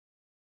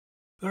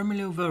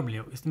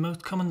Vermileo is the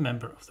most common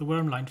member of the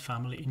wormlion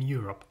family in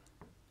Europe.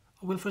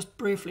 I will first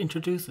briefly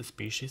introduce the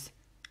species,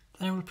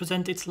 then I will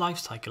present its life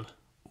cycle,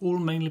 all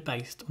mainly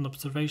based on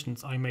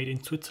observations I made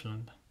in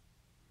Switzerland.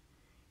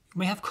 You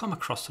may have come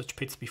across such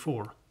pits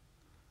before.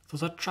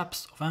 Those are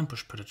traps of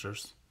ambush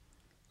predators.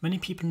 Many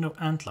people know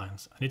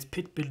antlions and its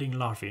pit-building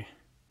larvae.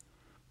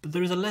 But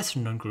there is a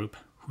lesser-known group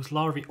whose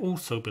larvae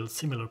also build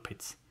similar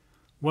pits,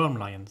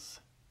 wormlions.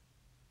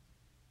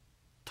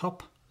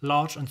 Top,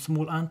 large and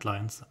small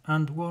antlions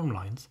and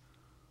wormlions.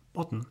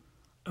 Bottom,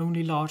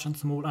 only large and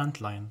small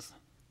antlions.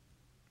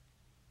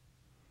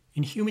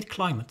 In humid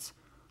climates,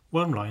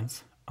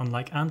 wormlions,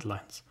 unlike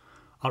antlions,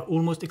 are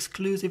almost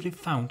exclusively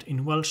found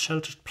in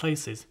well-sheltered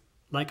places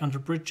like under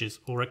bridges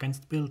or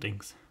against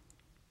buildings.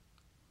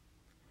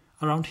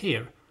 Around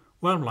here,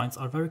 wormlions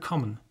are very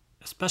common,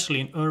 especially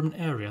in urban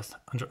areas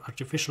under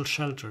artificial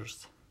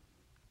shelters.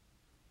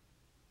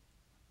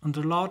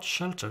 Under large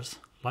shelters,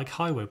 like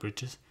highway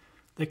bridges,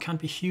 there can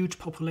be huge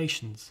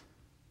populations.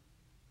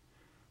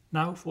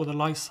 Now for the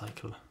life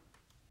cycle.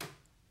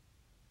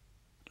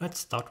 Let's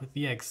start with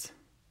the eggs.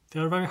 They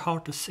are very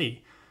hard to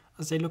see,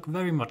 as they look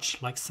very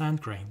much like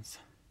sand grains.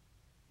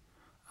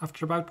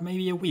 After about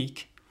maybe a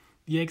week,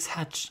 the eggs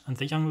hatch and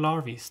the young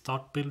larvae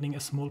start building a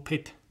small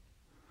pit.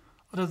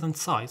 Other than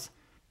size,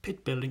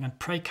 pit building and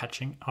prey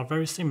catching are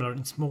very similar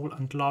in small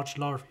and large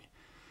larvae,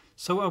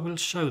 so I will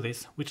show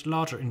this with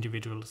larger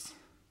individuals.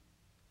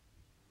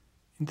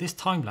 In this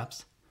time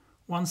lapse,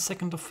 1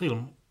 second of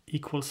film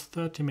equals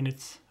 30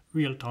 minutes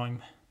real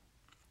time.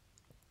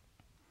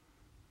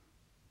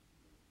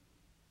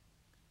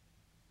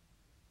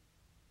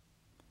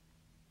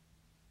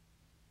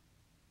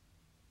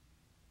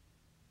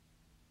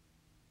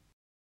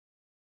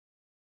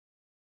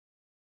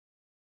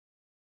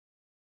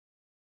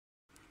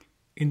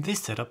 In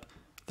this setup,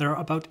 there are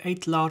about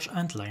 8 large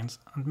antlions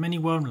and many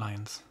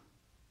wormlions.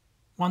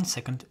 1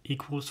 second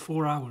equals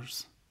 4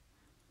 hours.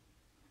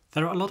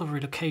 There are a lot of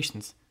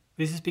relocations.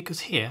 This is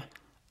because here,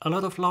 a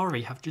lot of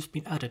larvae have just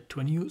been added to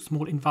a new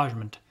small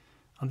environment,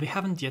 and they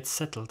haven't yet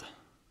settled.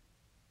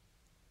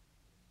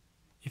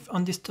 If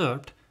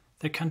undisturbed,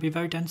 there can be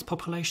very dense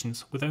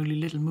populations with only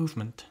little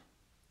movement.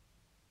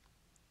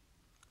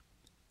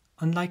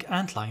 Unlike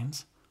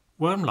antlions,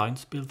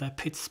 wormlions build their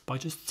pits by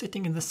just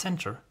sitting in the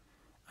center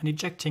and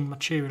ejecting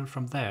material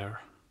from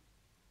there.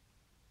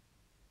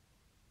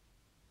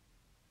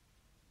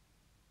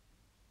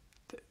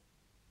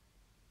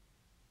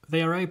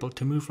 They are able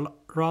to move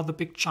rather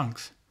big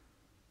chunks,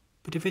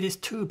 but if it is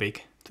too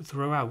big to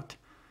throw out,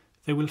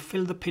 they will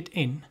fill the pit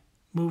in,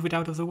 move it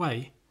out of the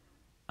way,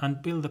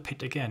 and build the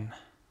pit again.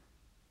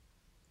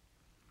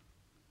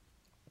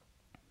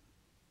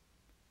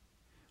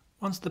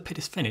 Once the pit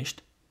is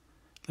finished,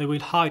 they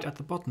will hide at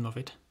the bottom of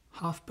it,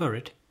 half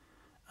buried,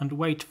 and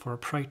wait for a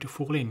prey to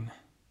fall in.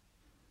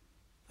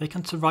 They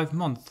can survive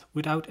months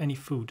without any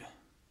food.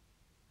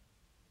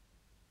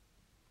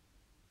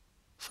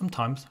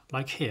 Sometimes,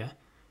 like here,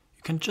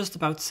 you can just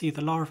about see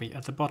the larvae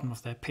at the bottom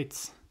of their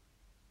pits.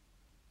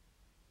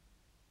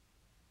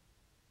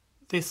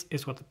 This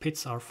is what the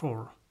pits are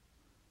for: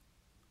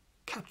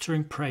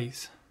 capturing prey.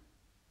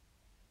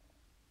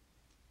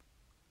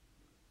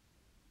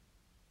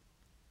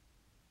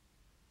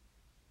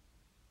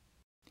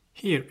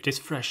 Here it is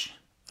fresh,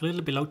 a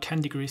little below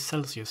 10 degrees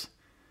Celsius.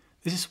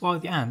 This is why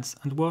the ants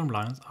and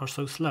wormlions are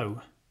so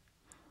slow.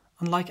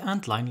 Unlike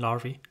antlion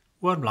larvae,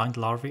 wormlion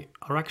larvae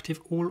are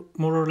active more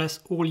or less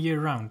all year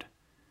round.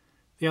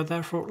 They are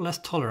therefore less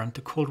tolerant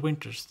to cold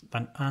winters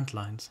than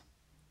antlions.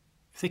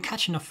 If they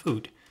catch enough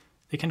food,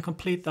 they can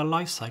complete their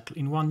life cycle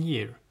in 1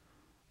 year,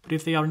 but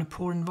if they are in a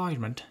poor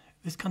environment,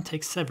 this can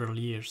take several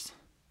years.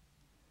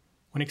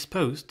 When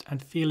exposed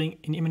and feeling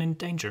in imminent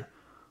danger,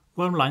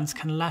 wormlions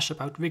can lash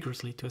about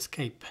vigorously to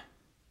escape.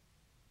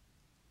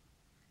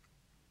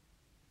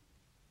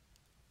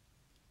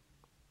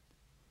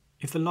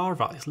 If the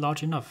larva is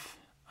large enough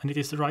and it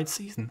is the right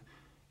season,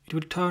 it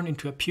will turn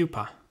into a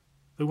pupa.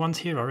 The ones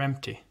here are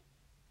empty.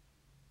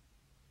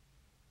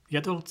 The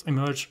adults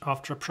emerge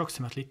after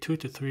approximately 2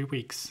 to 3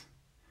 weeks.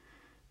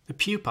 The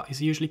pupa is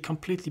usually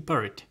completely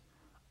buried,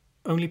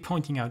 only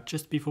pointing out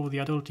just before the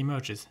adult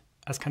emerges,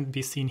 as can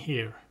be seen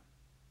here.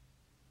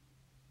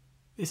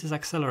 This is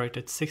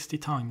accelerated 60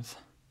 times.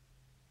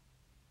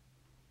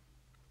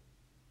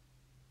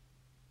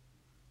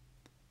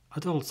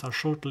 Adults are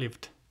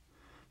short-lived.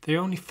 They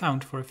are only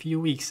found for a few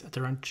weeks at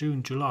around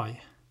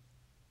June-July.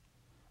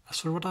 As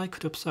for what I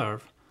could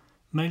observe,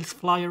 males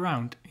fly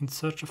around in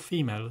search of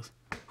females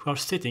who are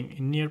sitting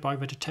in nearby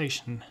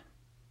vegetation.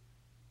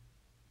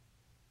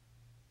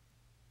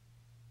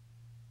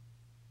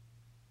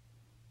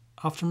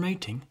 After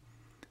mating,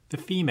 the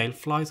female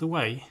flies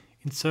away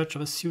in search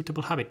of a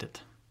suitable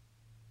habitat.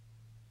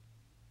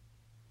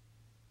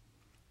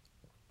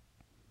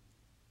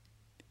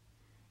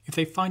 If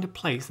they find a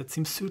place that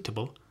seems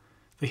suitable,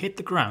 they hit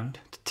the ground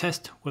to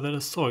test whether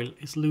the soil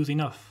is loose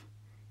enough.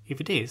 If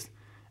it is,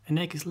 an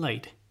egg is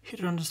laid,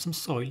 hidden under some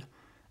soil,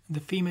 and the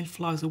female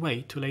flies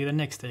away to lay the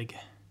next egg.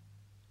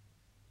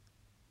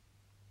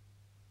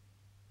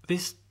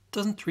 This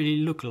doesn't really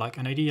look like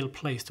an ideal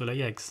place to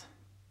lay eggs,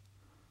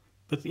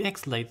 but the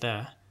eggs laid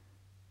there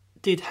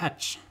did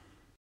hatch.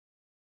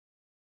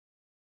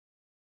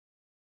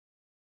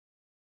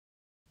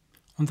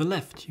 On the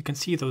left you can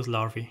see those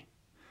larvae.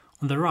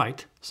 On the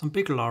right, some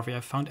bigger larvae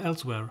I found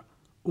elsewhere,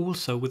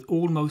 also with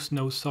almost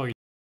no soil.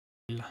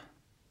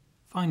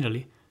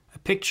 Finally, a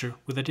picture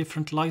with the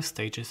different life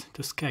stages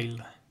to scale.